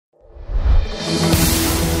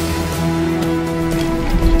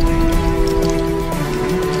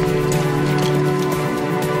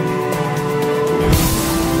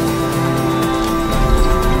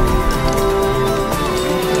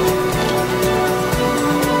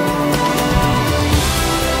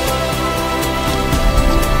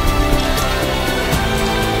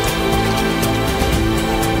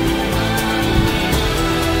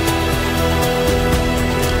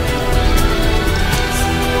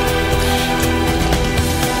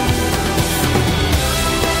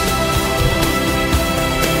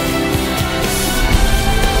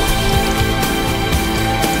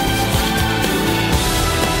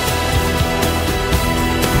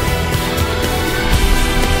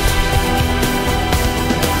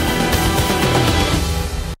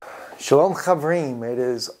Shalom Chavrim. It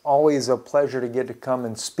is always a pleasure to get to come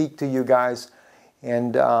and speak to you guys.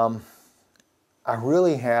 And I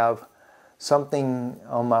really have something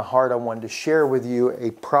on my heart I wanted to share with you,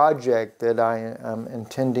 a project that I am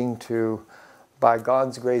intending to, by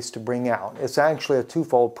God's grace, to bring out. It's actually a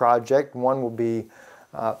twofold project. One will be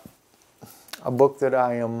a book that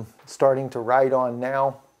I am starting to write on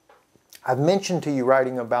now. I've mentioned to you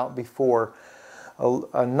writing about before,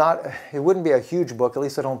 it wouldn't be a huge book, at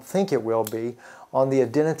least I don't think it will be, on the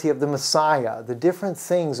identity of the Messiah, the different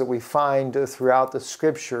things that we find throughout the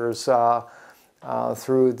scriptures,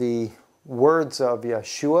 through the words of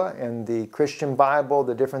Yeshua and the Christian Bible,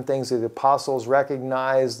 the different things that the apostles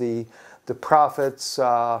recognize, the prophets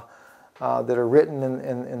that are written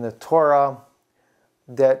in the Torah,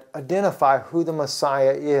 that identify who the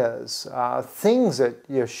Messiah is. Things that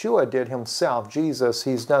Yeshua did himself, Jesus,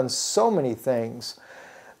 he's done so many things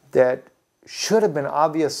that should have been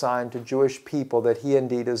obvious sign to Jewish people that he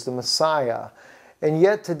indeed is the Messiah. And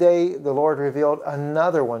yet today the Lord revealed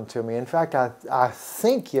another one to me. In fact, I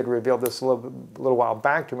think he had revealed this a little while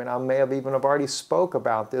back to me, and I may have even already spoke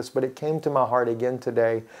about this, but it came to my heart again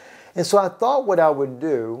today. And so I thought what I would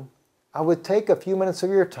do, I would take a few minutes of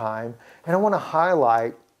your time, and I want to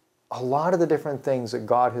highlight a lot of the different things that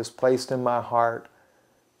God has placed in my heart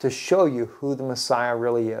to show you who the Messiah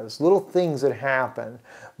really is. Little things that happen,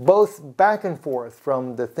 both back and forth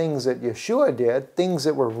from the things that Yeshua did, things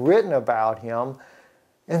that were written about him,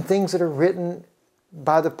 and things that are written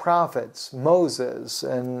by the prophets, Moses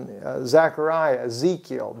and Zechariah,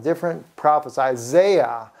 Ezekiel, different prophets,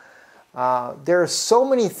 Isaiah. There are so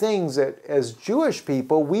many things that as Jewish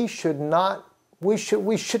people we should know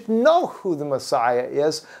who the Messiah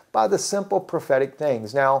is by the simple prophetic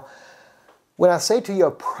things. Now, when I say to you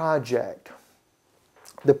a project,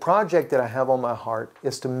 the project that I have on my heart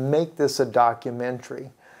is to make this a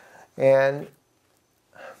documentary. And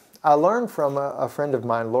I learned from a friend of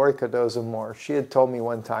mine, Lori Cardozo-Moore. She had told me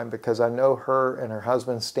one time, because I know her and her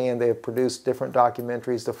husband Stan, they have produced different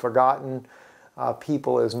documentaries. The Forgotten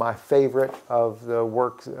People is my favorite of the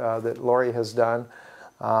work that Lori has done,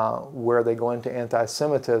 where they go into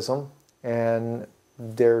anti-Semitism, and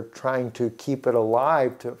they're trying to keep it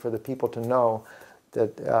alive for the people to know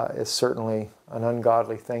that it's certainly an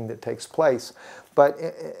ungodly thing that takes place. But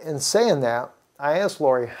in saying that, I asked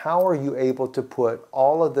Lori, how are you able to put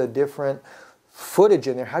all of the different footage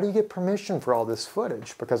in there? How do you get permission for all this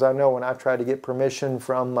footage? Because I know when I tried to get permission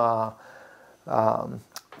from the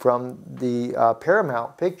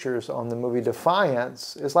Paramount Pictures on the movie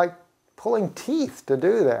Defiance, it's like pulling teeth to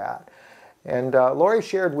do that. And Lori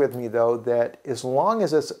shared with me, though, that as long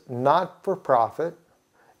as it's not for profit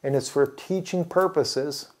and it's for teaching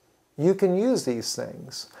purposes, you can use these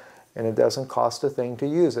things. And it doesn't cost a thing to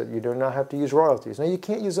use it. You do not have to use royalties. Now, you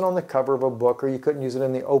can't use it on the cover of a book, or you couldn't use it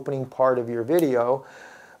in the opening part of your video,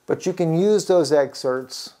 but you can use those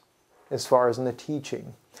excerpts as far as in the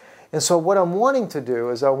teaching. And so what I'm wanting to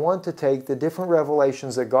do is I want to take the different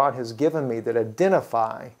revelations that God has given me that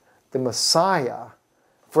identify the Messiah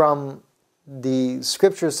from the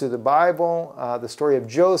scriptures through the Bible, the story of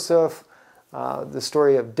Joseph, the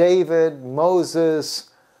story of David, Moses,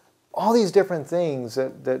 all these different things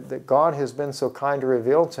that God has been so kind to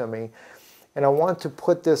reveal to me. And I want to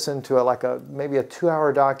put this into maybe a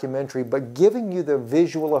 2-hour documentary, but giving you the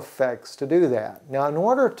visual effects to do that. Now, in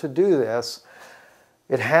order to do this,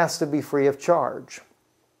 it has to be free of charge,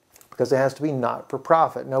 because it has to be not for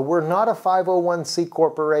profit. Now, we're not a 501c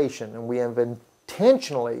corporation, and we have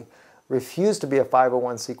intentionally refused to be a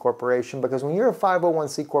 501c corporation, because when you're a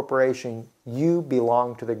 501c corporation, you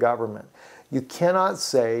belong to the government. You cannot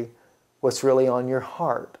say what's really on your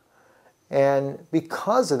heart. And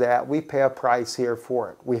because of that, we pay a price here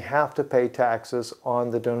for it. We have to pay taxes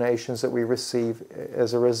on the donations that we receive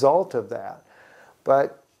as a result of that.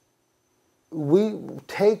 But we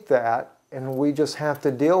take that and we just have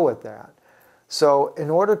to deal with that. So in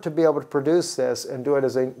order to be able to produce this and do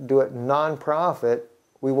it non-profit,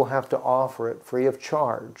 we will have to offer it free of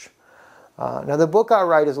charge. Now, the book I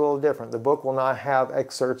write is a little different. The book will not have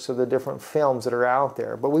excerpts of the different films that are out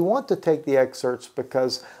there, but we want to take the excerpts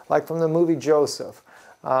because, like from the movie Joseph,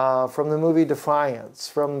 from the movie Defiance,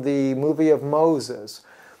 from the movie of Moses,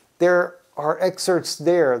 there are excerpts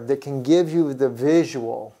there that can give you the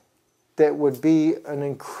visual that would be an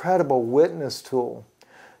incredible witness tool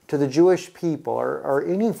to the Jewish people, or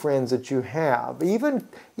any friends that you have, even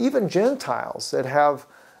Gentiles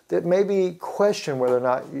that maybe question whether or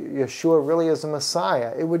not Yeshua really is the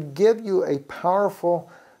Messiah. It would give you a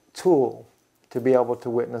powerful tool to be able to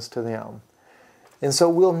witness to them. And so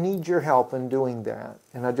we'll need your help in doing that.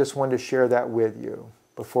 And I just wanted to share that with you,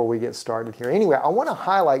 before we get started here. Anyway, I want to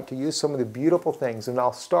highlight to you some of the beautiful things, and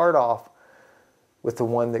I'll start off with the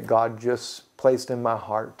one that God just placed in my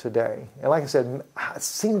heart today. And like I said, it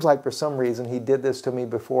seems like for some reason He did this to me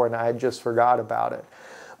before and I had just forgot about it.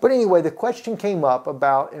 But anyway, the question came up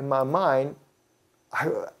about, in my mind,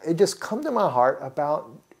 it just come to my heart about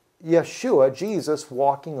Yeshua, Jesus,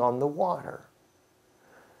 walking on the water.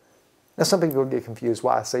 Now, some people get confused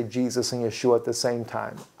why I say Jesus and Yeshua at the same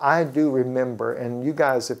time. I do remember, and you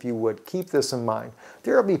guys, if you would, keep this in mind.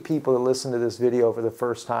 There will be people that listen to this video for the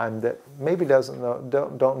first time that maybe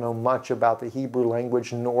don't know much about the Hebrew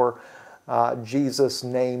language, nor Jesus'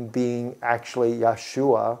 name being actually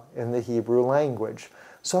Yeshua in the Hebrew language.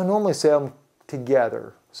 So I normally say them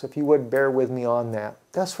together. So if you would bear with me on that.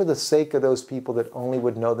 That's for the sake of those people that only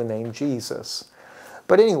would know the name Jesus.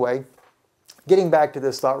 But anyway, getting back to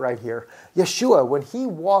this thought right here. Yeshua, when He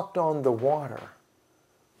walked on the water,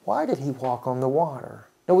 why did He walk on the water?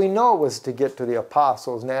 Now we know it was to get to the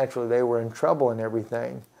apostles. Naturally, they were in trouble and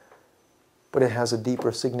everything. But it has a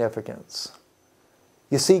deeper significance.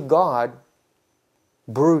 You see, God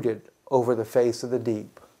brooded over the face of the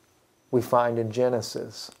deep, we find in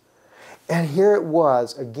Genesis. And here it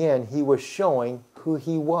was, again, He was showing who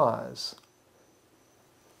He was.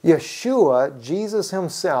 Yeshua, Jesus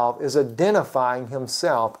Himself, is identifying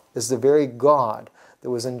Himself as the very God that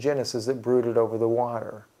was in Genesis that brooded over the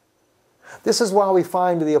water. This is why we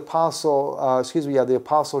find the Apostle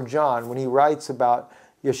John, when he writes about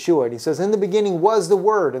Yeshua, and he says, in the beginning was the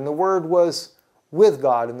Word, and the Word was with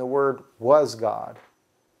God, and the Word was God.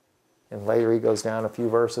 And later he goes down a few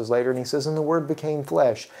verses later and he says, and the Word became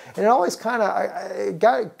flesh. And it always kind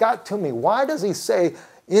of got to me. Why does he say,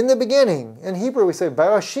 in the beginning? In Hebrew we say,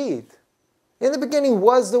 Bereshit. In the beginning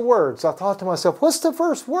was the Word. So I thought to myself, what's the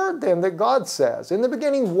first word then that God says? In the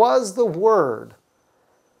beginning was the Word.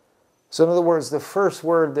 So in other words, the first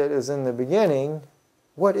word that is in the beginning,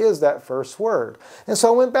 what is that first word? And so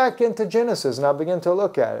I went back into Genesis and I began to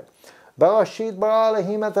look at it. Bereshit bara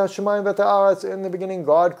Elohim et hashamayim v'et haaretz. In the beginning,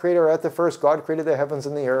 God created, or at the first, God created the heavens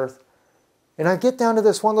and the earth. And I get down to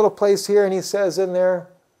this one little place here, and He says in there,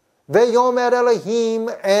 Veyomer Elohim,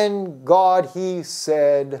 and God, He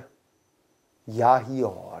said, Yahi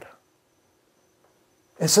Od.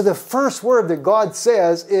 And so the first word that God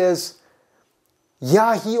says is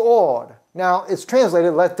Yahi Od. Now, it's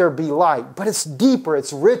translated, let there be light, but it's deeper,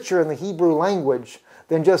 it's richer in the Hebrew language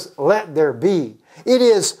than just let there be. It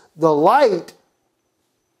is the light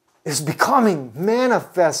is becoming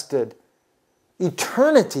manifested.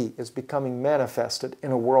 Eternity is becoming manifested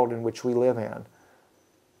in a world in which we live in.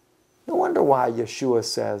 No wonder why Yeshua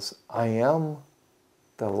says, I am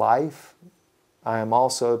the life. I am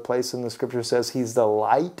also, a place in the Scripture says He's the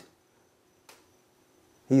light.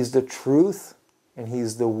 He's the truth, and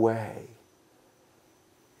He's the way.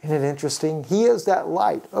 Isn't it interesting? He is that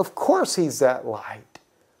light. Of course He's that light.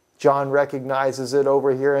 John recognizes it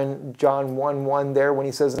over here in John 1:1 there when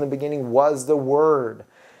he says, in the beginning was the Word.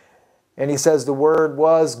 And he says the Word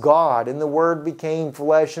was God, and the Word became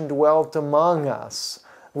flesh and dwelt among us.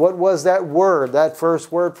 What was that word? That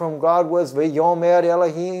first word from God was Veyomer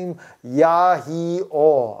Elohim Yahi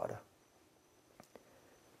Od.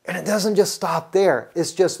 And it doesn't just stop there.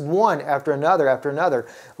 It's just one after another after another.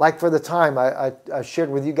 Like for the time I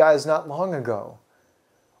shared with you guys not long ago.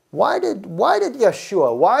 Why did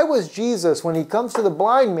Yeshua, why was Jesus, when He comes to the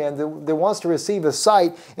blind man that wants to receive his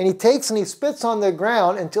sight, and he takes and he spits on the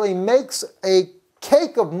ground until he makes a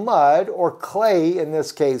cake of mud, or clay in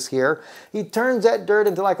this case here, he turns that dirt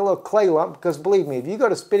into like a little clay lump, because believe me, if you go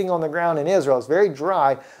to spitting on the ground in Israel, it's very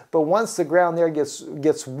dry, but once the ground there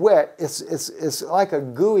gets wet, it's like a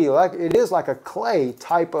gooey, it is like a clay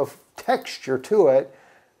type of texture to it.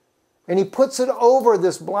 And He puts it over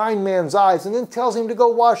this blind man's eyes and then tells him to go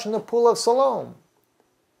wash in the pool of Siloam.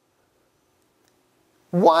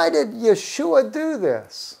 Why did Yeshua do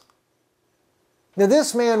this? Now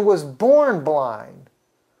this man was born blind.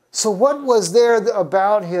 So what was there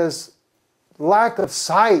about his lack of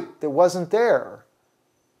sight that wasn't there?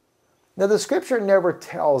 Now the Scripture never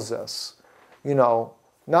tells us,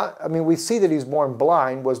 we see that he's born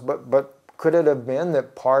blind, but could it have been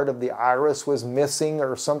that part of the iris was missing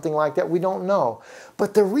or something like that? We don't know.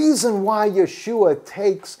 But the reason why Yeshua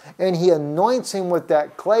takes and He anoints him with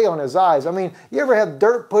that clay on his eyes. You ever have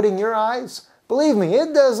dirt put in your eyes? Believe me,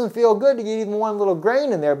 it doesn't feel good to get even one little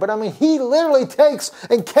grain in there. But He literally takes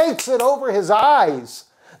and cakes it over his eyes.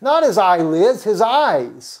 Not his eyelids, his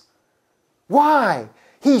eyes. Why?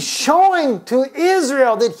 He's showing to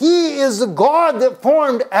Israel that He is the God that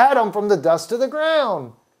formed Adam from the dust of the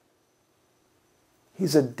ground.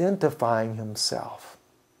 He's identifying Himself.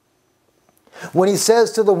 When he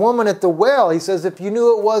says to the woman at the well, he says, if you knew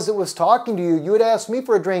who it was that was talking to you, you would ask me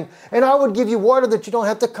for a drink, and I would give you water that you don't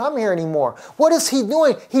have to come here anymore. What is he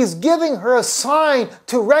doing? He's giving her a sign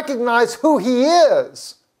to recognize who he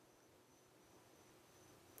is.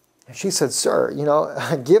 And she said, sir,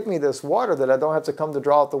 give me this water that I don't have to come to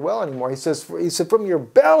draw out the well anymore. He said, from your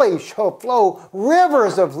belly shall flow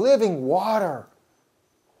rivers of living water.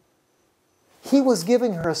 He was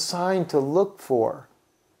giving her a sign to look for.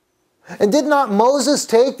 And did not Moses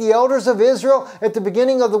take the elders of Israel at the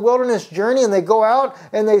beginning of the wilderness journey, and they go out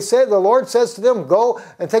and they say, the Lord says to them, go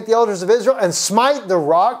and take the elders of Israel and smite the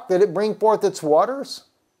rock that it bring forth its waters?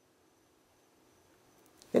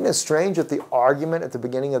 Isn't it strange that the argument at the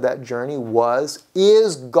beginning of that journey was,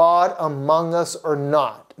 is God among us or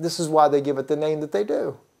not? This is why they give it the name that they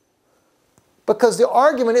do. Because the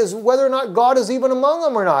argument is whether or not God is even among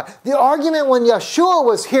them or not. The argument when Yeshua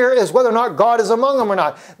was here is whether or not God is among them or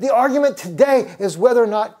not. The argument today is whether or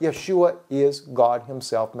not Yeshua is God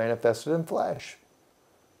himself manifested in flesh.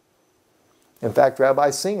 In fact,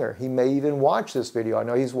 Rabbi Singer, he may even watch this video. I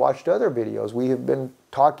know he's watched other videos. We have been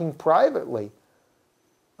talking privately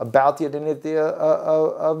about the identity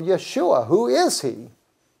of Yeshua. Who is he?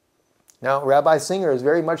 Now, Rabbi Singer is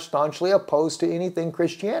very much staunchly opposed to anything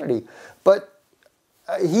Christianity, but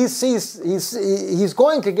he's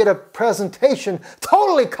going to get a presentation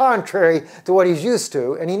totally contrary to what he's used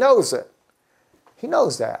to, and he knows it. He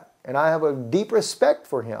knows that, and I have a deep respect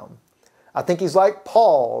for him. I think he's like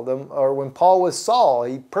Paul, or when Paul was Saul,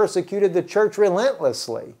 he persecuted the church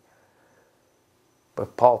relentlessly.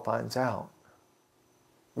 But Paul finds out,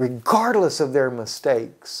 regardless of their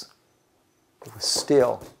mistakes, that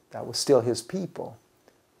was still his people.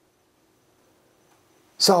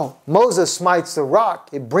 So Moses smites the rock.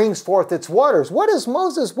 It brings forth its waters. What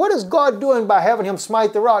is God doing by having him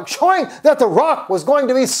smite the rock? Showing that the rock was going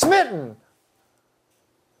to be smitten.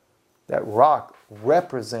 That rock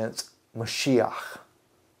represents Mashiach.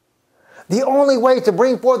 The only way to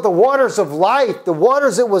bring forth the waters of life, the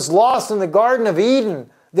waters that was lost in the Garden of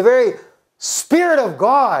Eden, the very Spirit of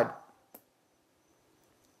God.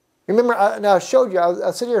 Remember, I showed you,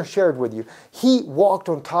 I sit here and shared with you. He walked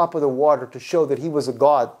on top of the water to show that he was a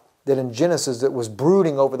God that in Genesis that was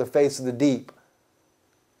brooding over the face of the deep.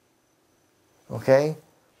 Okay?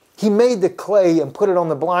 He made the clay and put it on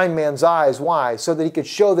the blind man's eyes. Why? So that he could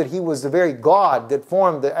show that he was the very God that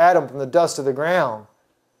formed the Adam from the dust of the ground.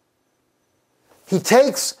 He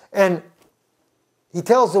takes and he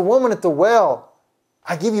tells the woman at the well,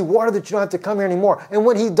 I give you water that you don't have to come here anymore. And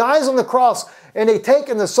when he dies on the cross and they take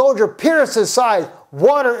and the soldier pierces his side,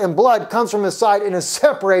 water and blood comes from his side and is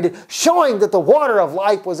separated, showing that the water of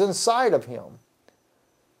life was inside of him.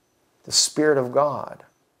 The Spirit of God.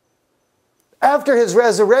 After his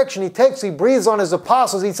resurrection, he breathes on his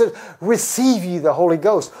apostles. He says, receive ye the Holy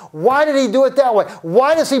Ghost. Why did he do it that way?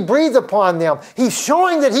 Why does he breathe upon them? He's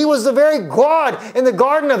showing that he was the very God in the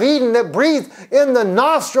Garden of Eden that breathed in the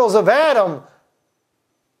nostrils of Adam.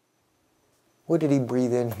 What did he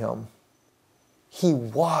breathe in him? He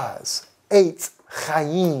was Eitz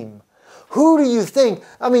Chaim. Who do you think?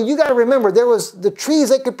 I mean, you got to remember, there was the trees,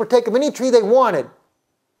 they could partake of any tree they wanted.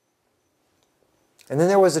 And then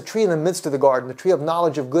there was a tree in the midst of the garden, the tree of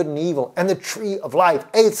knowledge of good and evil, and the tree of life,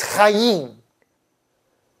 Eitz Chaim.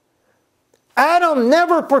 Adam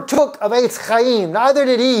never partook of Eitz Chaim, neither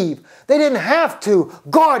did Eve. They didn't have to.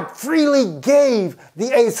 God freely gave the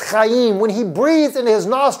Eitz Chaim when he breathed into his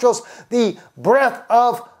nostrils the breath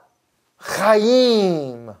of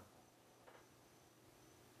Chaim.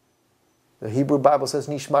 The Hebrew Bible says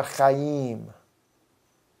Nishma Chaim.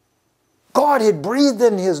 God had breathed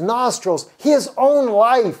in his nostrils his own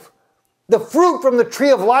life. The fruit from the tree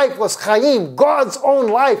of life was Chaim, God's own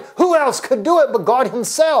life. Who else could do it but God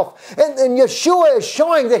himself? And Yeshua is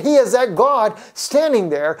showing that he is that God standing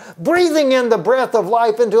there, breathing in the breath of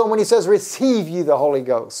life into him when he says, receive ye the Holy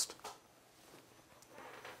Ghost.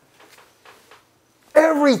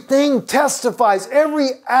 Everything testifies,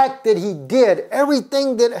 every act that he did,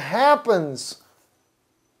 everything that happens.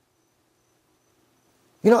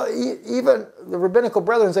 You know, even the rabbinical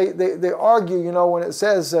brethren, they argue, you know, when it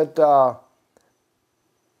says that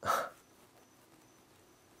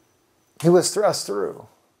he was thrust through.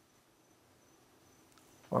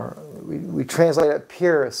 Or we translate it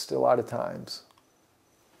pierced a lot of times.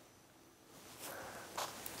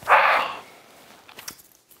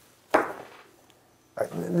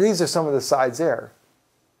 These are some of the sides there.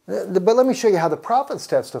 But let me show you how the prophets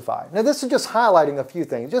testify. Now this is just highlighting a few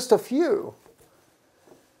things, just a few.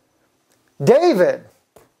 David,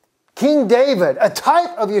 King David, a type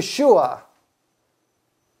of Yeshua.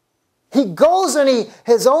 He goes and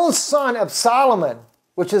his own son Absalom,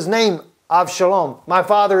 which is named Avshalom, my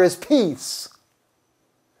father is peace,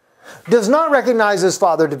 does not recognize his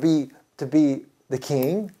father to be the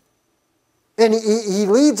king. And he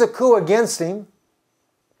leads a coup against him,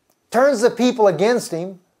 turns the people against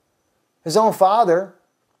him, his own father.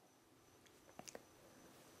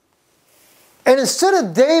 And instead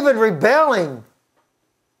of David rebelling,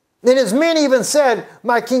 and his men even said,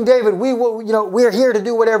 my King David, we're here to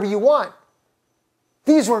do whatever you want.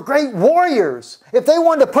 These were great warriors. If they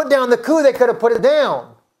wanted to put down the coup, they could have put it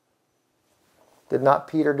down. Did not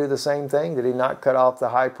Peter do the same thing? Did he not cut off the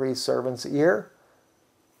high priest's servant's ear?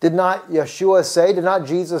 Did not Yeshua say, did not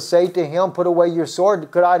Jesus say to him, put away your sword?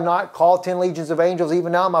 Could I not call 10 legions of angels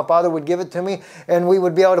even now? My Father would give it to me and we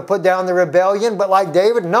would be able to put down the rebellion. But like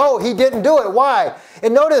David, no, he didn't do it. Why?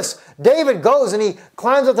 And notice, David goes and he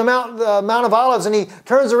climbs up the Mount of Olives and he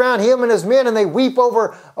turns around, him and his men, and they weep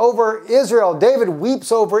over Israel. David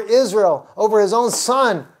weeps over Israel, over his own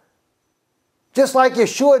son. Just like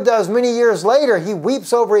Yeshua does many years later, he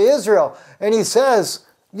weeps over Israel. And he says,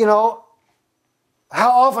 how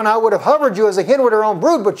often I would have hovered you as a hen with her own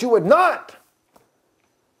brood, but you would not.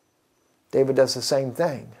 David does the same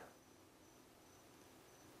thing.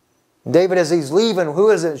 David, as he's leaving, who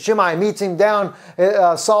is it? Shimei meets him down,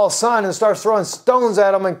 Saul's son, and starts throwing stones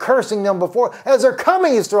at him and cursing them before. As they're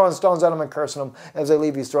coming, he's throwing stones at them and cursing them. As they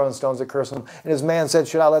leave, he's throwing stones and cursing them. And his man said,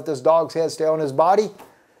 should I let this dog's head stay on his body?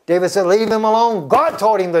 David said, leave him alone. God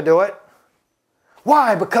told him to do it.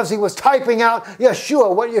 Why? Because he was typing out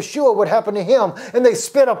Yeshua, what Yeshua would happen to him. And they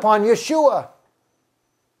spit upon Yeshua.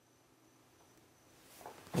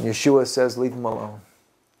 And Yeshua says, leave him alone.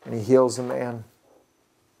 And he heals the man.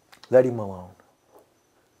 Let him alone.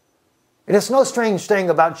 And it's no strange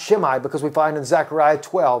thing about Shimei, because we find in Zechariah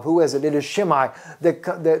 12, who is it? It is Shimei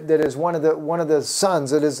that is one of the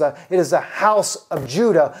sons. It is the house of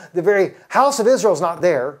Judah. The very house of Israel is not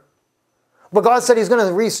there. But God said he's going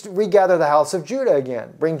to regather the house of Judah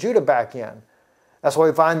again, bring Judah back in. That's why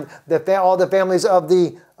we find all the families of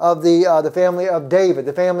the family of David,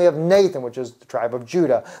 the family of Nathan, which is the tribe of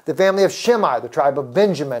Judah, the family of Shimei, the tribe of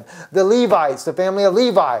Benjamin, the Levites, the family of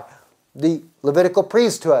Levi, the Levitical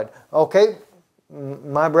priesthood. Okay,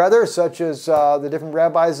 my brother, such as the different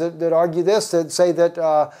rabbis that argue this, that say that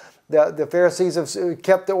the Pharisees have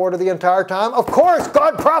kept the order the entire time. Of course,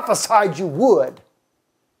 God prophesied you would.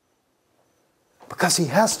 Because he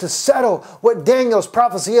has to settle what Daniel's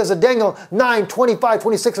prophecy is. Daniel 9, 25,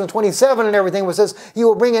 26, and 27 and everything, which says he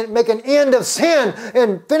will make an end of sin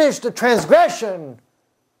and finish the transgression,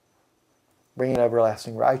 bringing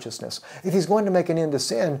everlasting righteousness. If he's going to make an end to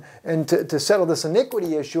sin and to settle this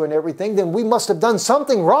iniquity issue and everything, then we must have done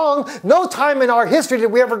something wrong. No time in our history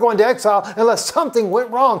did we ever go into exile unless something went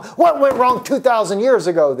wrong. What went wrong 2,000 years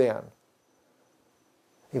ago then?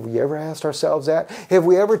 Have we ever asked ourselves that? Have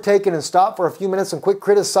we ever taken and stopped for a few minutes and quit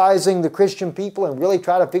criticizing the Christian people and really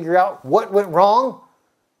try to figure out what went wrong?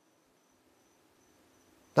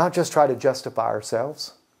 Not just try to justify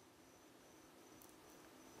ourselves.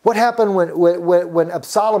 What happened when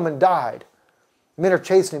Absalom died? Men are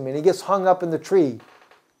chasing him and he gets hung up in the tree.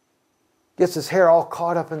 Gets his hair all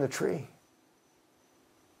caught up in the tree.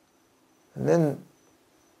 And then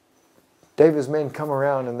David's men come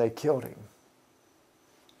around and they killed him.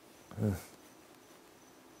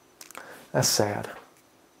 That's sad.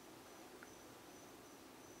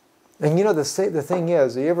 And the thing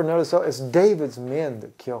is, you ever notice it's David's men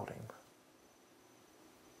that killed him.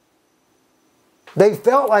 They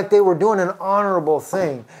felt like they were doing an honorable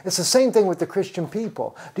thing. It's the same thing with the Christian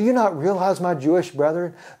people. Do you not realize, my Jewish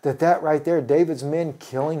brethren, that right there, David's men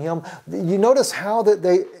killing him? You notice how that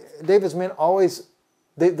David's men always,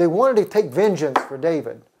 they wanted to take vengeance for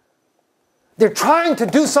David. They're trying to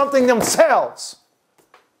do something themselves.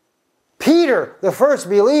 Peter, the first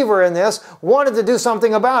believer in this, wanted to do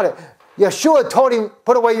something about it. Yeshua told him,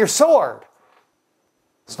 put away your sword.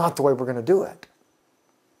 It's not the way we're going to do it.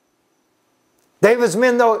 David's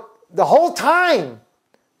men, though, the whole time,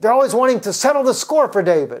 they're always wanting to settle the score for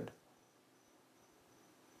David.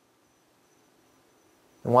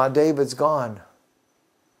 And while David's gone,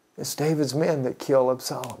 it's David's men that kill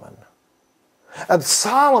Absalom.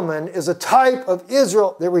 Absalom is a type of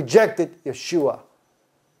Israel that rejected Yeshua.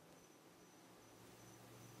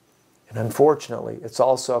 And unfortunately, it's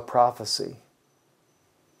also a prophecy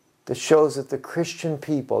that shows that the Christian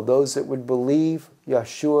people, those that would believe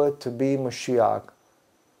Yeshua to be Mashiach,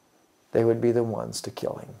 they would be the ones to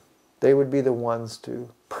kill him. They would be the ones to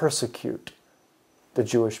persecute the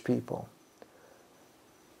Jewish people.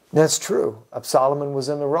 That's true. Absalom was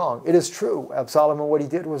in the wrong. It is true. Absalom, what he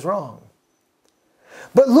did was wrong.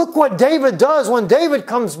 But look what David does when David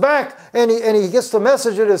comes back and he gets the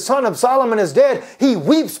message that his son Absalom is dead. He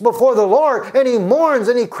weeps before the Lord and he mourns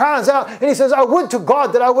and he cries out and he says, I would to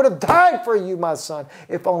God that I would have died for you, my son,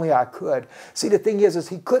 if only I could. See, the thing is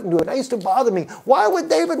he couldn't do it. That used to bother me. Why would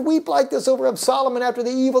David weep like this over Absalom after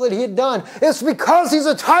the evil that he had done? It's because he's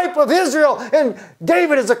a type of Israel and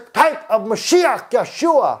David is a type of Moshiach,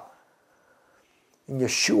 Yashua. And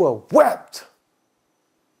Yeshua wept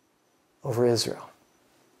over Israel.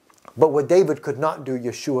 But what David could not do,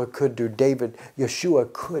 Yeshua could do.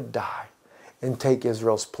 Yeshua could die and take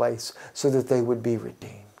Israel's place so that they would be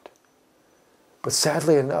redeemed. But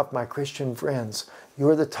sadly enough, my Christian friends, you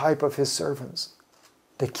are the type of his servants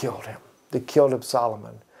that killed him, that killed Absalom.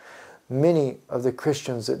 Many of the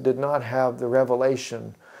Christians that did not have the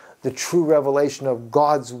revelation, the true revelation of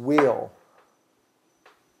God's will,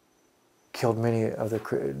 killed many of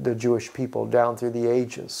the Jewish people down through the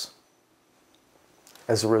ages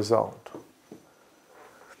as a result.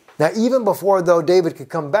 Now, even before, though, David could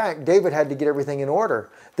come back, David had to get everything in order.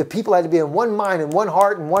 The people had to be in one mind and one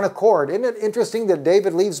heart and one accord. Isn't it interesting that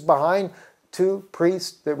David leaves behind 2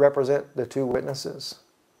 priests that represent the 2 witnesses?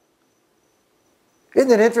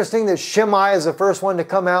 Isn't it interesting that Shimei is the first one to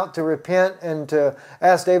come out to repent and to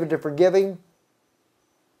ask David to forgive him?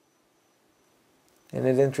 Isn't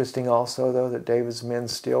it interesting also, though, that David's men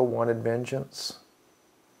still wanted vengeance?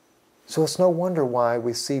 So it's no wonder why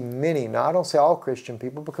we see many, now I don't say all Christian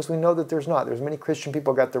people, because we know that there's not. There's many Christian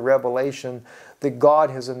people got the revelation that God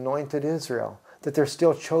has anointed Israel, that they're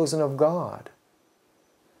still chosen of God.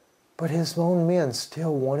 But his own men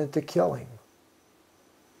still wanted to kill him.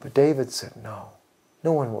 But David said, no,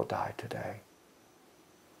 no one will die today.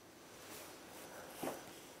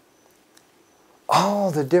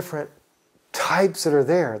 All the different types that are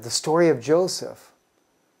there, the story of Joseph.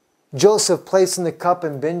 Joseph placing the cup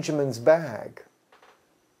in Benjamin's bag.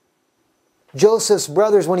 Joseph's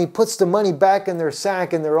brothers, when he puts the money back in their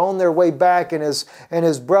sack and they're on their way back, and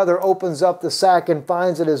his brother opens up the sack and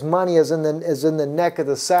finds that his money is in the neck of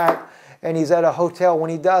the sack, and he's at a hotel when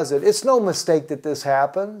he does it. It's no mistake that this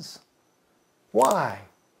happens. Why?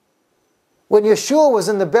 When Yeshua was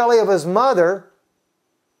in the belly of his mother,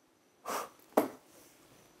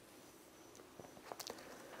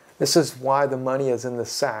 this is why the money is in the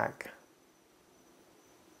sack.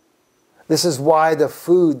 This is why the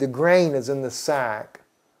food, the grain is in the sack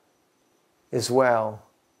as well.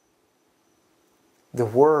 The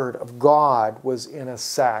Word of God was in a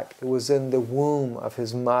sack. It was in the womb of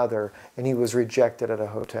his mother, and he was rejected at a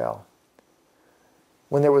hotel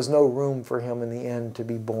when there was no room for him in the end to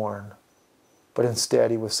be born. But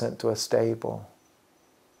instead he was sent to a stable.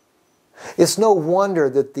 It's no wonder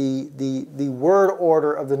that the word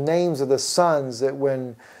order of the names of the sons, that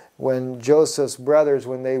when Joseph's brothers,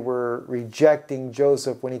 when they were rejecting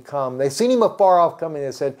Joseph when he come, they seen him afar off coming,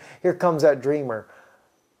 they said, here comes that dreamer.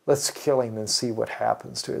 Let's kill him and see what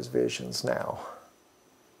happens to his visions now.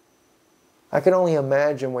 I can only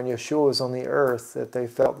imagine when Yeshua was on the earth that they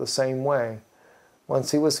felt the same way.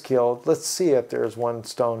 Once he was killed, let's see if there's one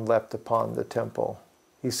stone left upon the temple.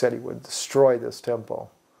 He said he would destroy this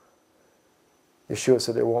temple. Yeshua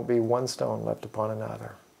said there won't be one stone left upon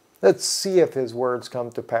another. Let's see if his words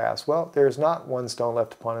come to pass. Well, there's not one stone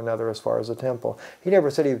left upon another as far as the temple. He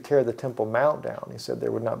never said he would tear the temple mount down. He said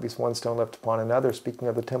there would not be one stone left upon another, speaking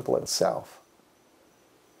of the temple itself.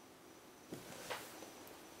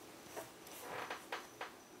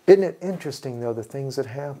 Isn't it interesting, though, the things that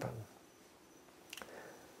happen?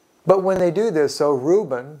 But when they do this, so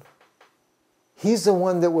Reuben, he's the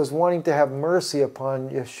one that was wanting to have mercy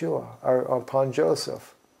upon Yeshua, or upon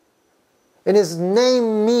Joseph. And his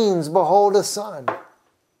name means, behold, a son.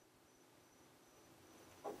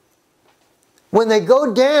 When they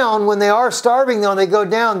go down, when they are starving, though, they go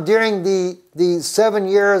down during the 7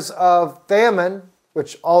 years of famine,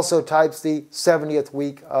 which also types the 70th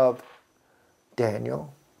week of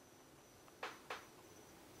Daniel.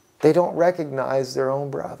 They don't recognize their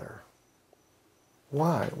own brother.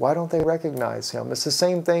 Why? Why don't they recognize him? It's the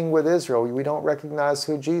same thing with Israel. We don't recognize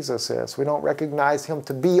who Jesus is. We don't recognize him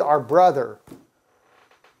to be our brother.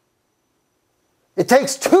 It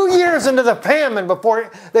takes 2 years into the famine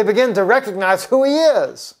before they begin to recognize who he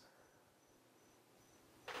is.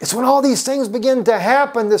 It's when all these things begin to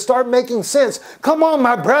happen that start making sense. Come on,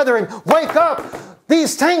 my brethren, wake up.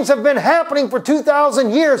 These things have been happening for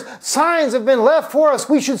 2,000 years. Signs have been left for us.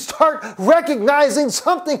 We should start recognizing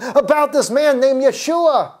something about this man named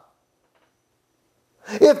Yeshua.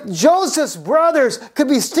 If Joseph's brothers could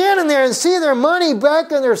be standing there and see their money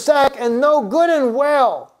back in their sack and know good and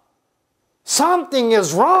well something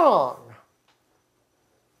is wrong,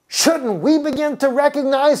 Shouldn't we begin to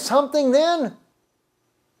recognize something then?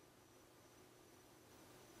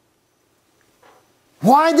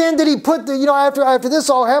 Why then did he put the, after this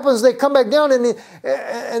all happens, they come back down and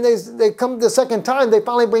they come the second time, they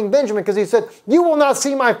finally bring Benjamin, because he said, you will not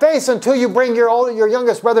see my face until you bring your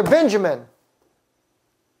youngest brother Benjamin.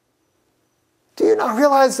 Do you not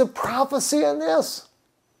realize the prophecy in this?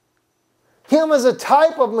 Him as a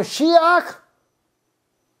type of Mashiach?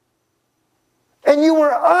 And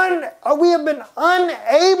we have been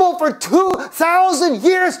unable for 2,000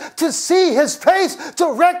 years to see his face,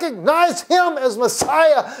 to recognize him as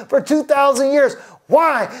Messiah for 2,000 years.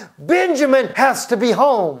 Why? Benjamin has to be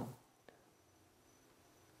home.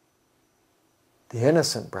 The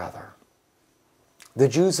innocent brother. The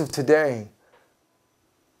Jews of today,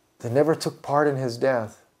 they never took part in his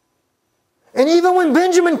death. And even when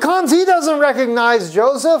Benjamin comes, he doesn't recognize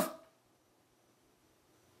Joseph.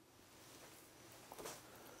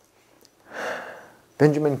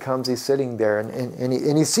 Benjamin comes, he's sitting there,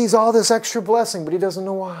 and he sees all this extra blessing, but he doesn't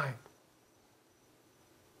know why.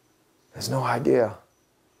 He has no idea.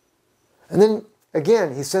 And then,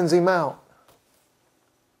 again, he sends him out.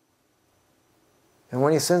 And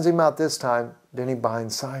when he sends him out this time, then he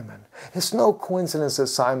binds Simon. It's no coincidence that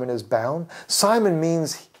Simon is bound. Simon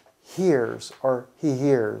means hears, or he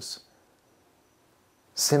hears.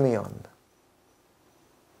 Simeon.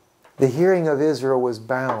 The hearing of Israel was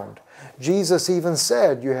bound. Jesus even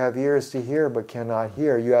said, you have ears to hear but cannot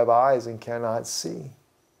hear. You have eyes and cannot see.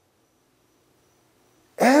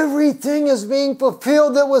 Everything is being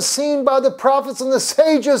fulfilled that was seen by the prophets and the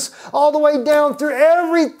sages, all the way down through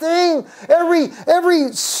everything,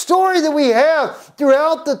 every story that we have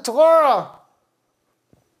throughout the Torah.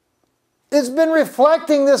 It's been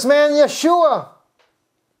reflecting this man Yeshua.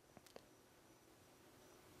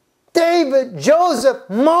 David, Joseph,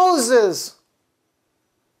 Moses.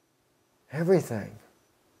 Everything.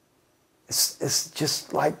 It's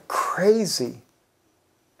just like crazy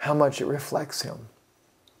how much it reflects him.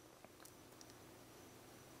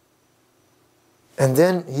 And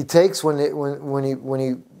then he takes, when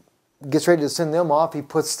he gets ready to send them off, he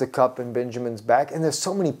puts the cup in Benjamin's back. And there's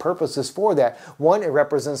so many purposes for that. One, it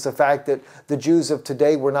represents the fact that the Jews of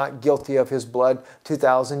today were not guilty of his blood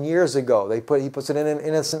 2,000 years ago. He puts it in an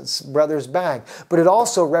innocent brother's bag. But it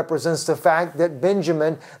also represents the fact that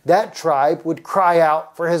Benjamin, that tribe, would cry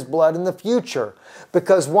out for his blood in the future.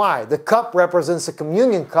 Because why? The cup represents the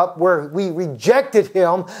communion cup, where we rejected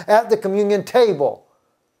him at the communion table.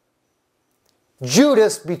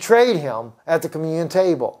 Judas betrayed him at the communion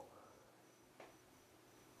table.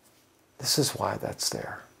 This is why that's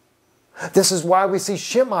there. This is why we see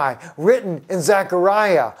Shimei written in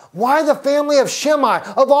Zechariah. Why the family of Shimei?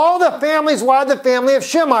 Of all the families, why the family of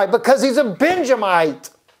Shimei? Because he's a Benjamite.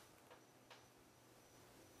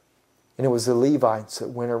 And it was the Levites that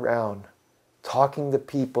went around talking the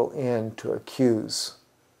people in to accuse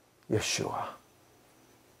Yeshua.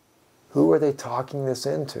 Who are they talking this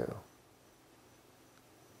into?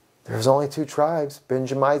 There's only two tribes,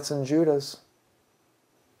 Benjamites and Judas.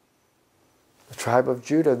 The tribe of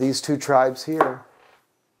Judah, these two tribes here.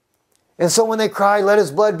 And so when they cry, let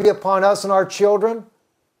his blood be upon us and our children,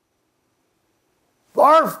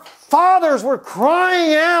 our fathers were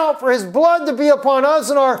crying out for his blood to be upon us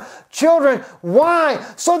and our children. Why?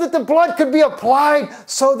 So that the blood could be applied,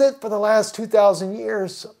 so that for the last 2,000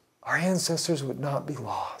 years, our ancestors would not be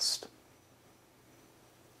lost.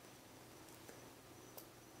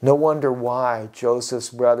 No wonder why Joseph's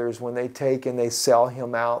brothers, when they take and they sell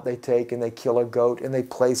him out, they take and they kill a goat and they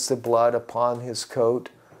place the blood upon his coat,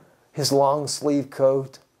 his long sleeve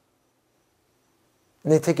coat.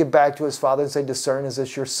 And they take it back to his father and say, discern, is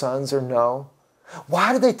this your son's or no?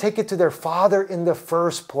 Why did they take it to their father in the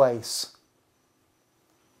first place?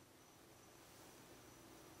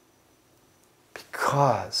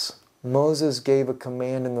 Because Moses gave a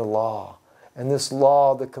command in the law. And this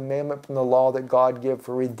law, the commandment from the law that God gave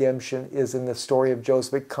for redemption, is in the story of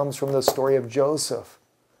Joseph. It comes from the story of Joseph.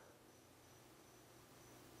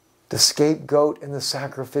 The scapegoat and the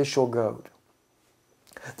sacrificial goat.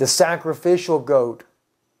 The sacrificial goat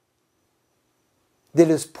that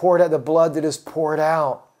is poured out, the blood that is poured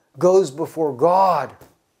out, goes before God.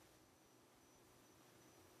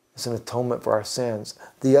 It's an atonement for our sins.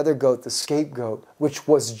 The other goat, the scapegoat, which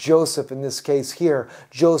was Joseph in this case here.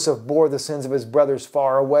 Joseph bore the sins of his brothers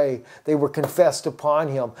far away. They were confessed upon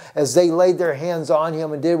him. As they laid their hands on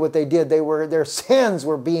him and did what they did, their sins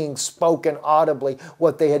were being spoken audibly,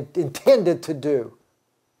 what they had intended to do.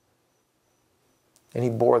 And he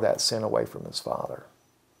bore that sin away from his father.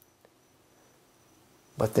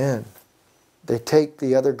 But then, They take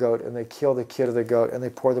the other goat and they kill the kid of the goat and they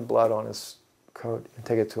pour the blood on his coat and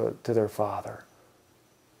take it to their father.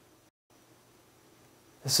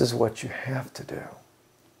 This is what you have to do.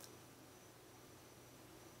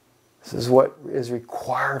 This is what is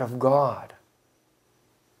required of God.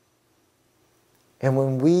 And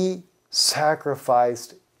when we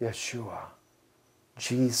sacrificed Yeshua,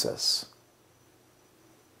 Jesus,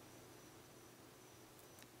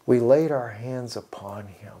 we laid our hands upon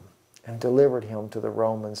him and delivered him to the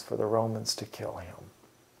Romans for the Romans to kill him.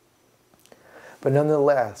 But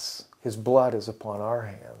nonetheless, his blood is upon our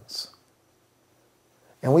hands.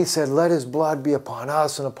 And we said, let his blood be upon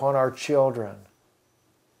us and upon our children.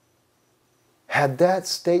 Had that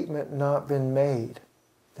statement not been made,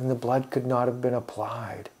 then the blood could not have been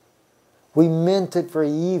applied. We meant it for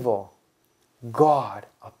evil. God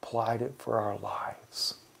applied it for our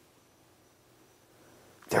lives.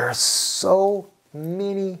 There are so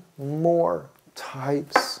many more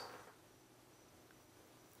types.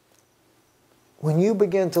 When you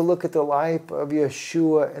begin to look at the life of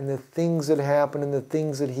Yeshua and the things that happened and the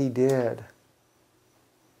things that he did,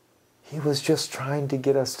 he was just trying to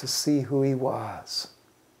get us to see who he was.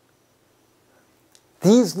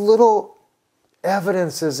 These little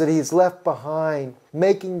evidences that he's left behind,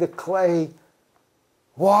 making the clay,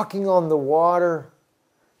 walking on the water,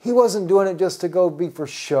 he wasn't doing it just to go be for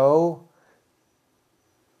show.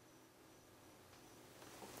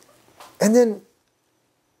 And then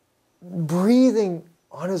breathing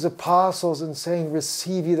on his apostles and saying,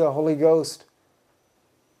 receive ye the Holy Ghost.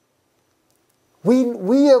 We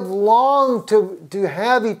have longed to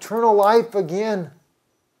have eternal life again.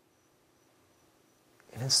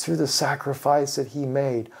 And it's through the sacrifice that he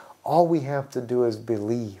made. All we have to do is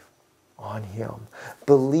believe on him.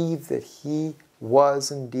 Believe that he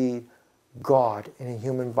was indeed God in a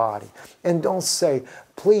human body. And don't say,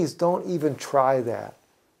 please don't even try that.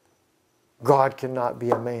 God cannot be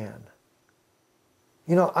a man.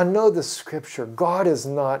 You know, I know the scripture. God is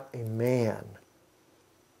not a man.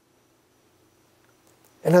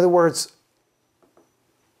 In other words,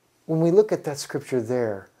 when we look at that scripture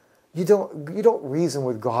there, you don't reason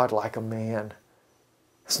with God like a man.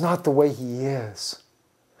 It's not the way he is.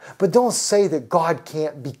 But don't say that God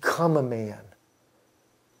can't become a man.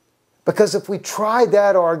 Because if we try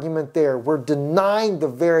that argument there, we're denying the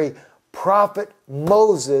very prophet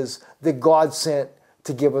Moses that God sent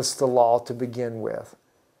to give us the law to begin with.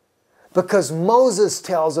 Because Moses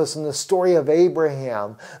tells us in the story of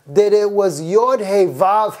Abraham that it was Yod-He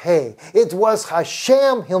Vav-He. It was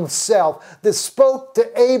Hashem himself that spoke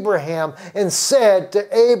to Abraham and said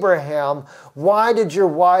to Abraham, why did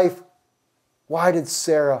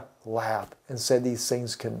Sarah laugh and said these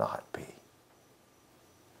things cannot be?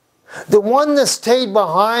 The one that stayed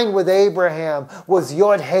behind with Abraham was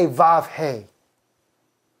Yod-He Vav-He.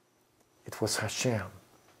 It was Hashem.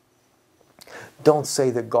 Don't say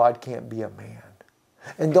that God can't be a man.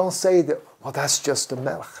 And don't say that, well, that's just a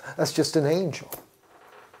melech. That's just an angel.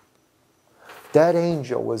 That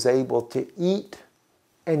angel was able to eat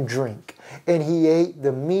and drink. And he ate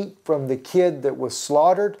the meat from the kid that was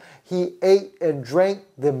slaughtered. He ate and drank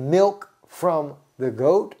the milk from the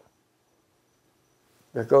goat.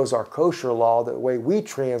 There goes our kosher law, the way we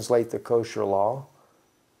translate the kosher law.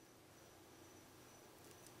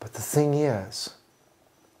 But the thing is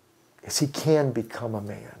he can become a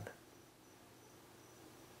man.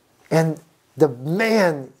 And the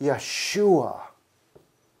man, Yeshua,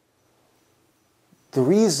 the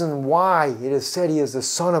reason why it is said he is the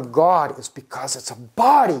Son of God is because it's a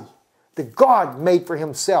body that God made for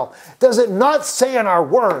himself. Does it not say in our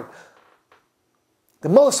word, the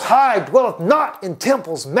Most High dwelleth not in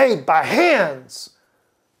temples made by hands,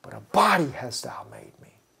 but a body hast thou made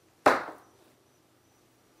me?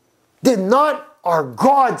 Did not our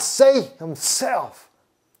God say himself,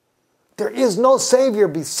 there is no Savior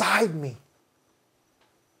beside me?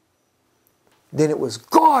 Then it was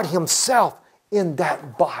God himself in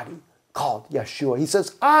that body called Yeshua. He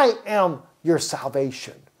says, I am your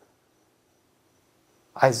salvation.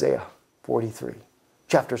 Isaiah 43,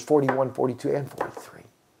 chapters 41, 42, and 43.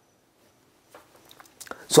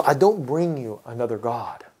 So I don't bring you another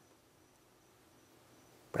God,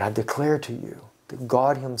 but I declare to you that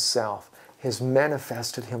God himself has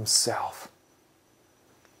manifested himself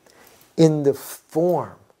in the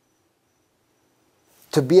form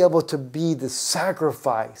to be able to be the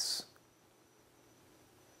sacrifice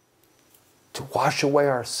to wash away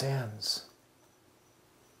our sins.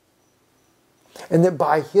 And that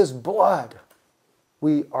by his blood,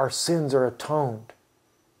 our sins are atoned.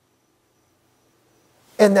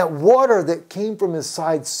 And that water that came from his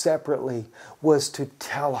side separately was to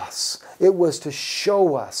tell us, it was to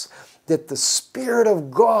show us that the Spirit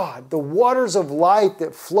of God, the waters of life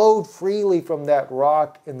that flowed freely from that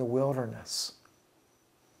rock in the wilderness,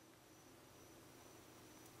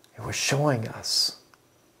 it was showing us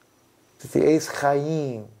that the Eitz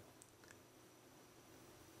Chaim,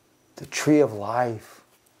 the tree of life,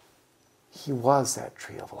 he was that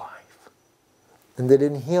tree of life. And that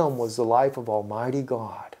in him was the life of Almighty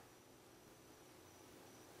God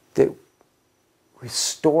that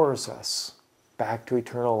restores us back to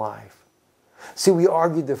eternal life. See, we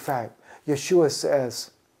argued the fact, Yeshua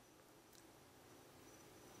says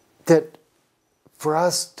that for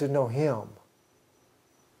us to know him,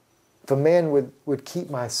 if a man would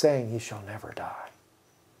keep my saying, he shall never die.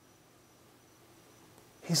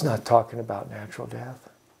 He's not talking about natural death.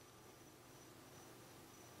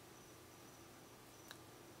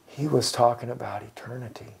 He was talking about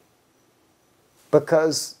eternity.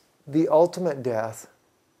 Because the ultimate death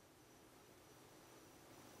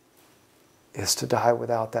is to die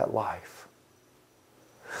without that life.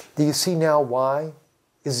 Do you see now why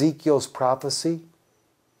Ezekiel's prophecy,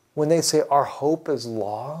 when they say our hope is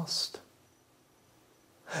lost?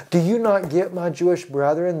 Do you not get, my Jewish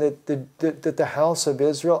brethren, that the house of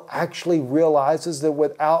Israel actually realizes that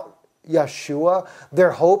without Yeshua,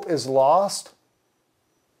 their hope is lost?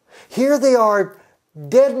 Here they are,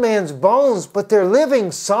 dead man's bones, but they're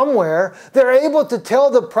living somewhere. They're able to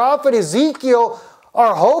tell the prophet Ezekiel,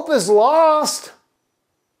 our hope is lost.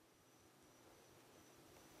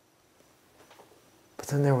 But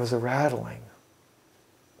then there was a rattling.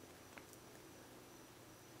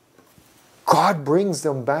 God brings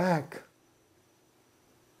them back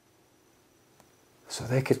so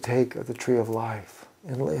they could take of the tree of life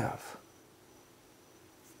and live.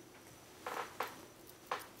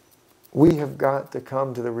 We have got to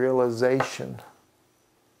come to the realization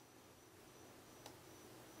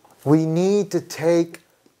we need to take,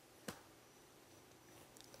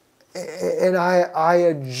 and I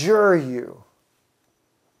adjure you,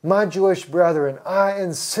 my Jewish brethren,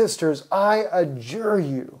 and sisters, I adjure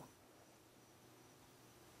you,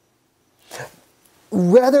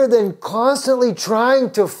 rather than constantly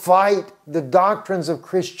trying to fight the doctrines of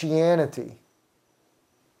Christianity,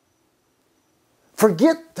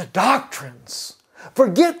 forget the doctrines.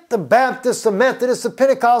 Forget the Baptists, the Methodists, the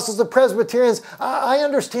Pentecostals, the Presbyterians. I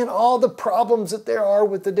understand all the problems that there are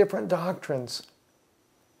with the different doctrines.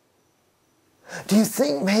 Do you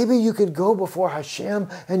think maybe you could go before Hashem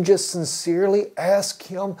and just sincerely ask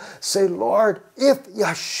Him, say, Lord, if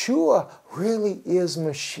Yeshua really is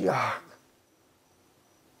Mashiach,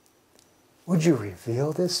 would you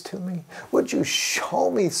reveal this to me? Would you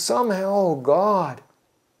show me somehow, oh God?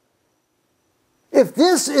 If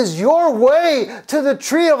this is your way to the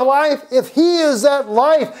tree of life, if He is that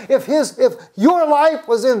life, if your life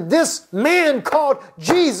was in this man called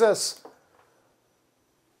Jesus,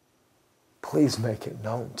 please make it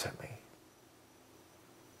known to me.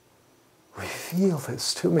 Reveal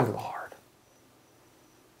this to me, Lord.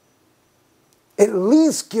 At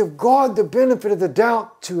least give God the benefit of the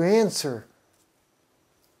doubt to answer.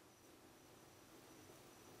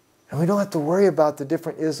 And we don't have to worry about the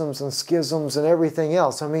different isms and schisms and everything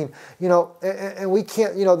else. I mean, and we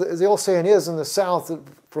can't, the old saying is in the South,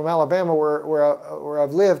 from Alabama where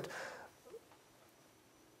I've lived,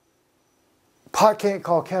 pot can't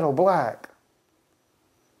call kettle black.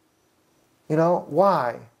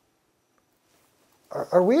 Why?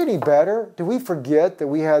 Are we any better? Do we forget that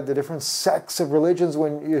we had the different sects of religions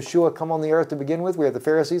when Yeshua come on the earth to begin with? We had the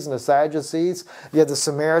Pharisees and the Sadducees. You had the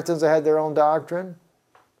Samaritans that had their own doctrine.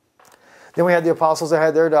 Then we had the apostles that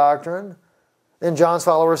had their doctrine. Then John's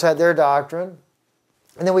followers had their doctrine.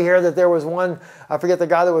 And then we hear that there was one, I forget the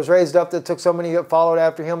guy that was raised up that took so many that followed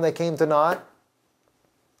after him, they came to naught.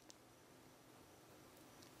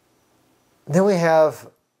 Then we have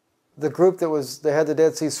the group they had the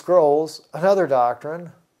Dead Sea Scrolls, another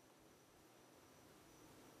doctrine.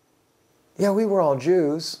 Yeah, we were all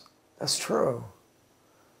Jews. That's true.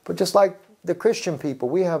 But just like the Christian people,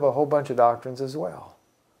 we have a whole bunch of doctrines as well.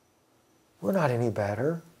 We're not any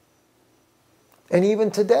better. And even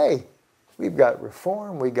today, we've got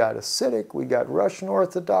Reform, we got Hasidic, we got Russian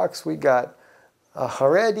Orthodox, we got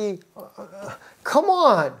Haredi. Come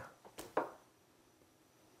on!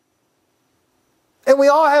 And we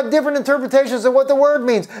all have different interpretations of what the word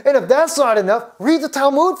means. And if that's not enough, read the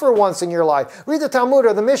Talmud for once in your life. Read the Talmud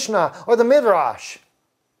or the Mishnah or the Midrash.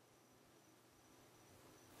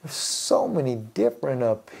 There's so many different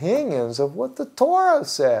opinions of what the Torah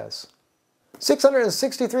says.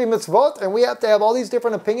 663 mitzvot, and we have to have all these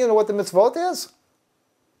different opinions of what the mitzvot is?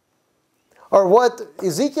 or what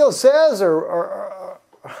Ezekiel says, or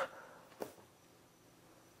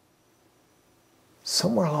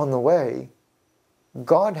somewhere along the way,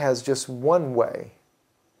 God has just one way.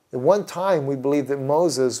 At one time, we believe that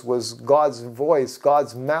Moses was God's voice,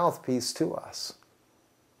 God's mouthpiece to us.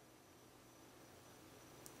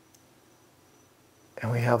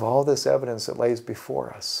 And we have all this evidence that lays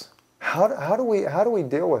before us. How do we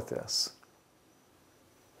deal with this?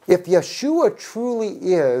 If Yeshua truly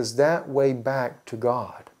is that way back to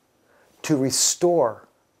God, to restore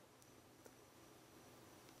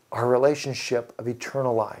our relationship of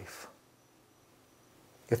eternal life,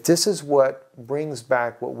 if this is what brings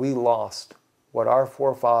back what we lost, what our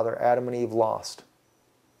forefather Adam and Eve lost,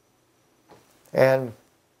 and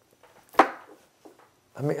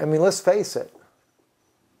I mean, let's face it,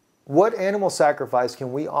 what animal sacrifice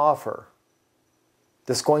can we offer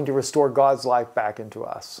that's going to restore God's life back into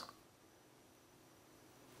us?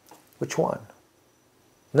 Which one?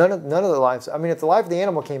 None of the lives. I mean, if the life of the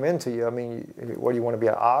animal came into you, I mean, what do you want to be,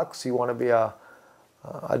 an ox? You want to be a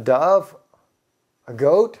dove? A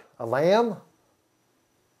goat? A lamb?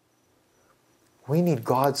 We need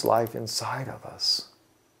God's life inside of us.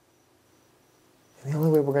 And the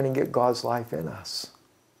only way we're going to get God's life in us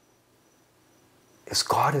is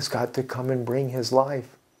God has got to come and bring His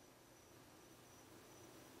life.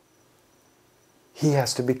 He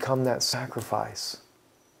has to become that sacrifice.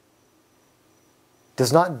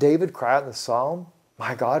 Does not David cry out in the Psalm,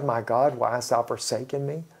 my God, why hast thou forsaken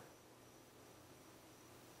me?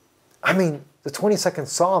 I mean, the 22nd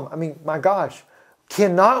Psalm, I mean, my gosh,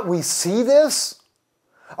 cannot we see this?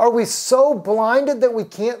 Are we so blinded that we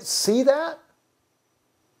can't see that?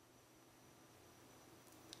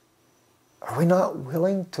 Are we not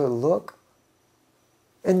willing to look?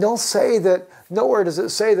 And don't say that, nowhere does it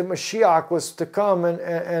say that Mashiach was to come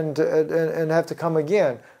and have to come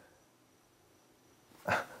again.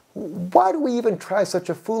 Why do we even try such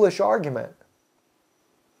a foolish argument?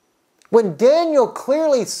 When Daniel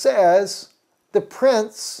clearly says the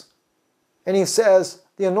prince, and he says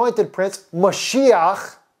the anointed prince,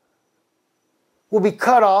 Mashiach, will be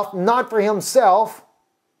cut off, not for himself.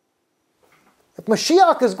 If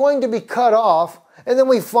Mashiach is going to be cut off, and then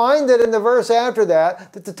we find that in the verse after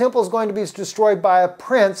that the temple is going to be destroyed by a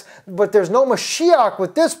prince, but there's no Mashiach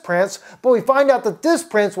with this prince, but we find out that this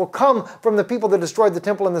prince will come from the people that destroyed the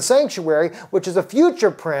temple and the sanctuary, which is a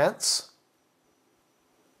future prince.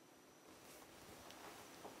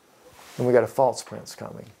 And we got a false prince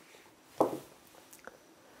coming.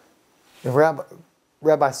 And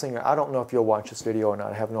Rabbi Singer, I don't know if you'll watch this video or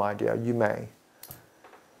not. I have no idea. You may.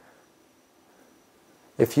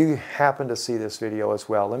 If you happen to see this video as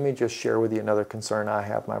well, let me just share with you another concern I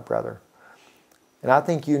have, my brother. And I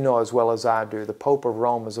think you know as well as I do, the Pope of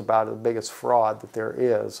Rome is about the biggest fraud that there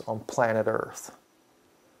is on planet Earth.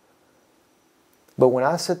 But when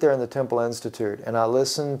I sit there in the Temple Institute and I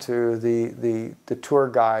listen to the tour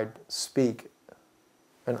guide speak,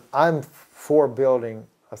 and I'm for building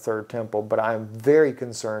a third temple, but I'm very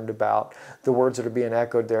concerned about the words that are being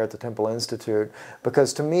echoed there at the Temple Institute,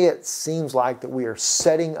 because to me it seems like that we are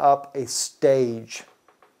setting up a stage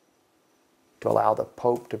to allow the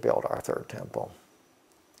Pope to build our third temple.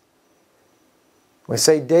 We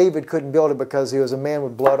say David couldn't build it because he was a man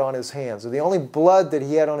with blood on his hands. The only blood that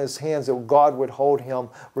he had on his hands that God would hold him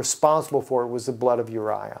responsible for was the blood of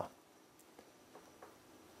Uriah,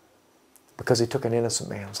 because he took an innocent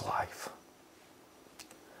man's life.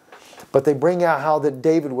 But they bring out how that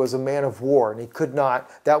David was a man of war, and he could not,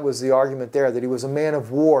 that was the argument there, that he was a man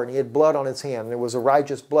of war, and he had blood on his hand, and it was a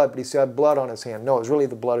righteous blood, but he still had blood on his hand. No, it was really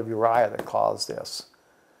the blood of Uriah that caused this.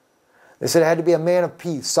 They said it had to be a man of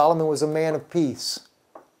peace. Solomon was a man of peace.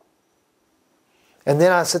 And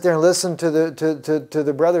then I sit there and listen to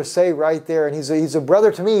the brother say right there, and he's a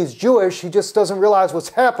brother to me, he's Jewish, he just doesn't realize what's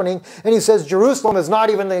happening, and he says Jerusalem is not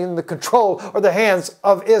even in the control or the hands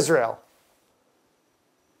of Israel.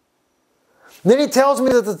 Then he tells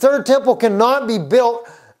me that the third temple cannot be built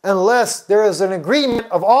unless there is an agreement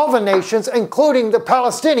of all the nations, including the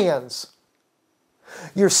Palestinians.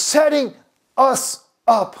 You're setting us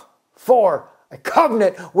up for a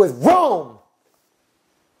covenant with Rome.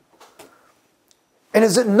 And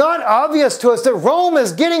is it not obvious to us that Rome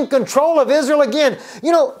is getting control of Israel again?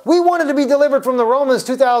 You know, we wanted to be delivered from the Romans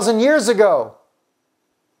 2,000 years ago.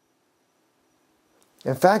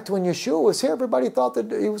 In fact, when Yeshua was here, everybody thought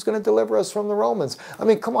that he was going to deliver us from the Romans. I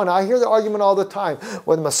mean, come on, I hear the argument all the time.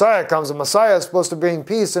 When the Messiah comes, the Messiah is supposed to bring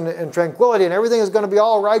peace and tranquility, and everything is going to be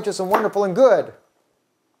all righteous and wonderful and good.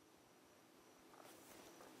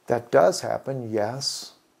 That does happen,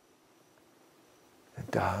 yes. It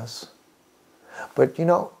does. But you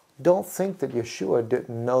know, don't think that Yeshua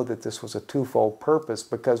didn't know that this was a twofold purpose,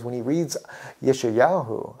 because when he reads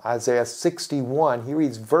Yeshayahu, Isaiah 61, he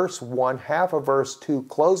reads verse 1, half of verse 2,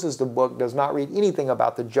 closes the book, does not read anything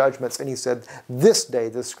about the judgments, and he said, this day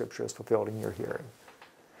this scripture is fulfilled in your hearing.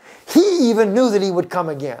 He even knew that he would come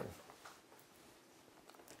again.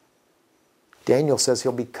 Daniel says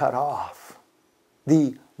he'll be cut off.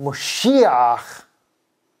 The Moshiach,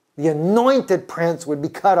 the anointed prince, would be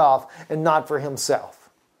cut off, and not for himself.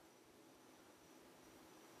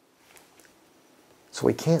 So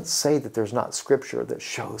we can't say that there's not scripture that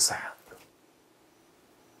shows that.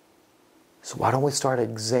 So why don't we start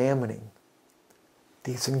examining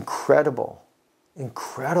these incredible,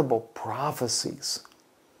 incredible prophecies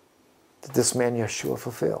that this man Yeshua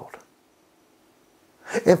fulfilled?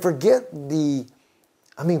 And forget the,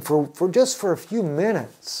 for a few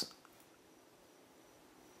minutes,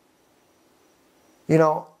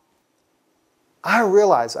 I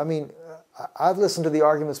realize, I've listened to the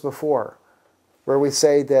arguments before where we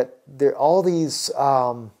say that there all these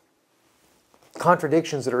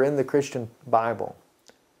contradictions that are in the Christian Bible.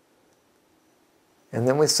 And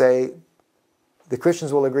then we say the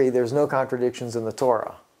Christians will agree there's no contradictions in the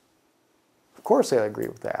Torah. Of course they'll agree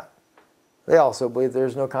with that. They also believe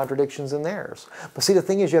there's no contradictions in theirs. But see, the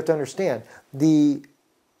thing is, you have to understand, the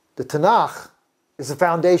Tanakh is the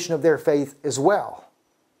foundation of their faith as well.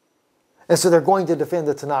 And so they're going to defend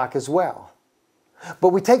the Tanakh as well. But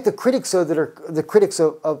we take the critics that are the critics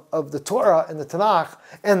of the Torah and the Tanakh,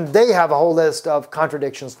 and they have a whole list of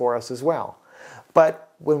contradictions for us as well.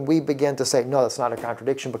 But when we begin to say, no, that's not a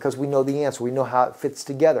contradiction, because we know the answer, we know how it fits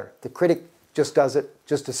together. The critic just does it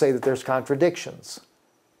just to say that there's contradictions.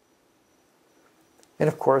 And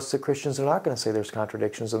of course, the Christians are not going to say there's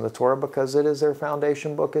contradictions in the Torah, because it is their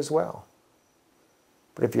foundation book as well.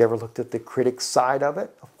 But if you ever looked at the critic's side of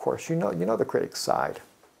it, of course you know the critic's side.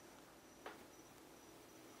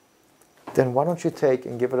 Then why don't you take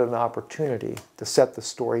and give it an opportunity to set the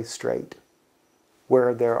story straight,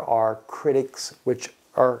 where there are critics, which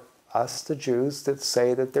are us, the Jews, that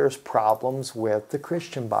say that there's problems with the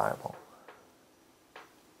Christian Bible.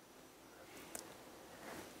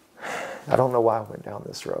 I don't know why I went down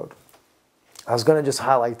this road. I was going to just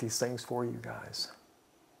highlight these things for you guys.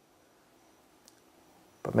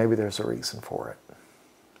 But maybe there's a reason for it.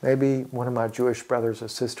 Maybe one of my Jewish brothers or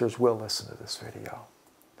sisters will listen to this video.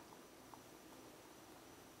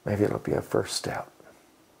 Maybe it'll be a first step.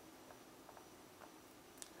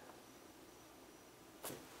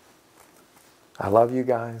 I love you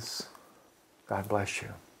guys. God bless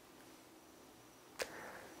you.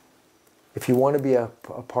 If you want to be a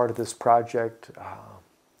part of this project,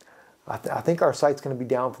 I think our site's going to be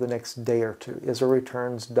down for the next day or two,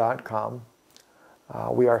 IsraelReturns.com.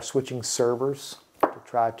 We are switching servers to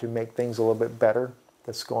try to make things a little bit better.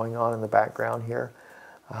 That's going on in the background here.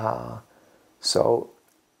 So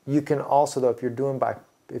you can also, though,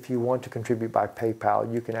 if you want to contribute by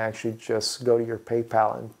PayPal, you can actually just go to your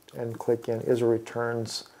PayPal and click in Israel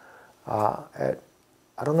Returns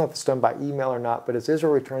I don't know if it's done by email or not, but it's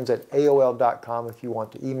IsraelReturns@AOL.com if you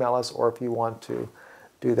want to email us, or if you want to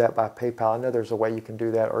do that by PayPal. I know there's a way you can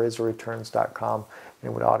do that, or IsraelReturns.com,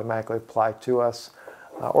 and it would automatically apply to us.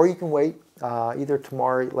 Or you can wait either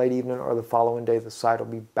tomorrow late evening or the following day. The site will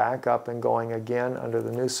be back up and going again under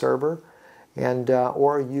the new server. And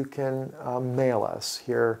or you can mail us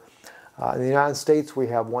here. In the United States, we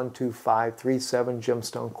have 12537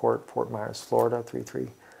 Gemstone Court, Fort Myers, Florida,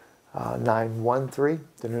 33913,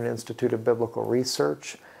 the Noon Institute of Biblical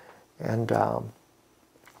Research. And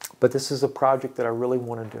but this is a project that I really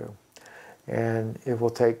want to do. And it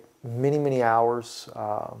will take many, many hours,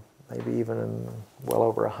 maybe even well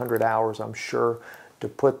over 100 hours, I'm sure, to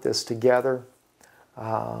put this together.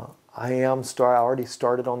 I already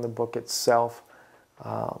started on the book itself,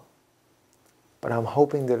 but I'm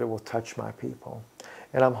hoping that it will touch my people.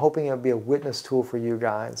 And I'm hoping it'll be a witness tool for you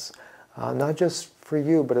guys. Not just for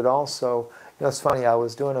you, but it also, it's funny, I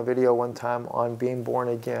was doing a video one time on being born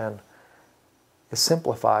again. It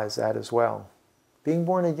simplifies that as well. Being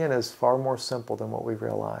born again is far more simple than what we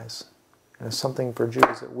realize. And it's something for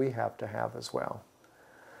Jews that we have to have as well.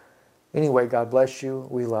 Anyway, God bless you.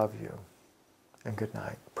 We love you. And good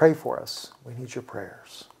night. Pray for us. We need your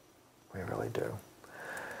prayers. We really do.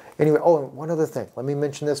 Anyway, and one other thing. Let me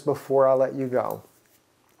mention this before I let you go.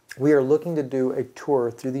 We are looking to do a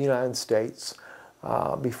tour through the United States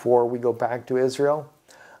before we go back to Israel.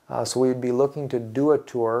 So we'd be looking to do a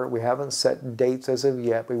tour. We haven't set dates as of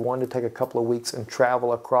yet. We wanted to take a couple of weeks and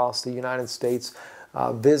travel across the United States,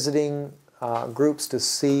 visiting groups to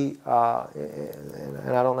see,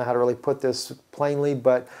 and I don't know how to really put this plainly,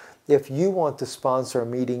 but If you want to sponsor a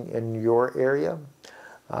meeting in your area,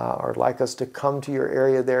 or like us to come to your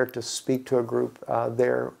area there to speak to a group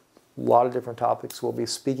there, a lot of different topics we'll be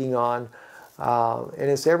speaking on. And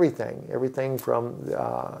it's everything from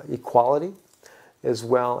equality, as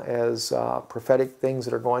well as prophetic things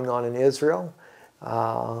that are going on in Israel,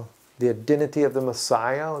 the identity of the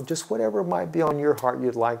Messiah, just whatever might be on your heart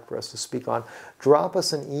you'd like for us to speak on. Drop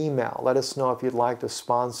us an email. Let us know if you'd like to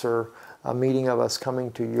sponsor a meeting of us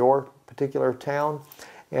coming to your particular town.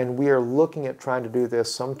 And we are looking at trying to do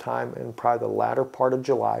this sometime in probably the latter part of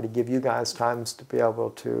July to give you guys times to be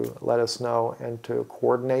able to let us know and to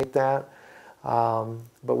coordinate that.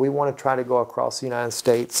 But we want to try to go across the United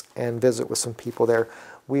States and visit with some people there.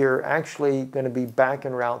 We are actually going to be back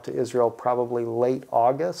en route to Israel probably late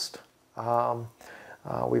August.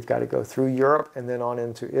 We've got to go through Europe and then on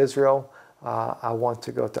into Israel. I want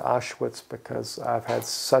to go to Auschwitz because I've had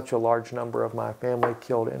such a large number of my family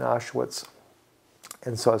killed in Auschwitz.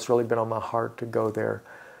 And so it's really been on my heart to go there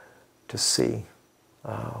to see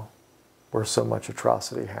where so much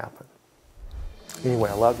atrocity happened. Anyway,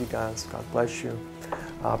 I love you guys. God bless you.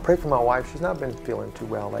 Pray for my wife. She's not been feeling too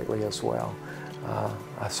well lately as well.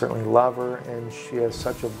 I certainly love her, and she is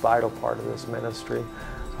such a vital part of this ministry.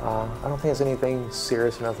 I don't think it's anything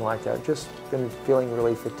serious or nothing like that. Just been feeling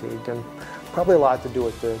really fatigued, and probably a lot to do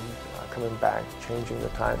with the coming back, changing the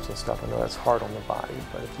times and stuff. I know that's hard on the body,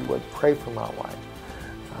 but if you would pray for my wife,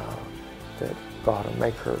 that God will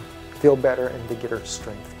make her feel better and to get her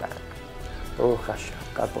strength back. Oh, Hashem,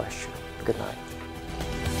 God bless you. Good night.